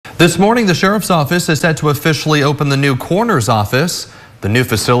This morning, the sheriff's office is set to officially open the new coroner's office. The new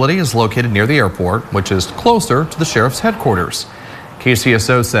facility is located near the airport, which is closer to the sheriff's headquarters.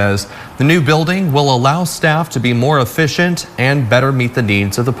 KCSO says the new building will allow staff to be more efficient and better meet the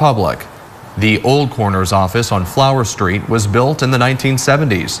needs of the public. The old coroner's office on Flower Street was built in the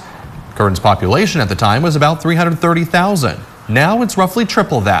 1970s. Kearns' population at the time was about 330,000. Now it's roughly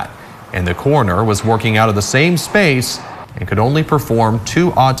triple that, and the coroner was working out of the same space and could only perform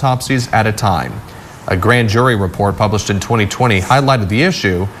 2 autopsies at a time. A grand jury report published in 2020 highlighted the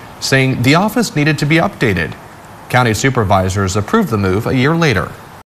issue, saying the office needed to be updated. County supervisors approved the move a year later.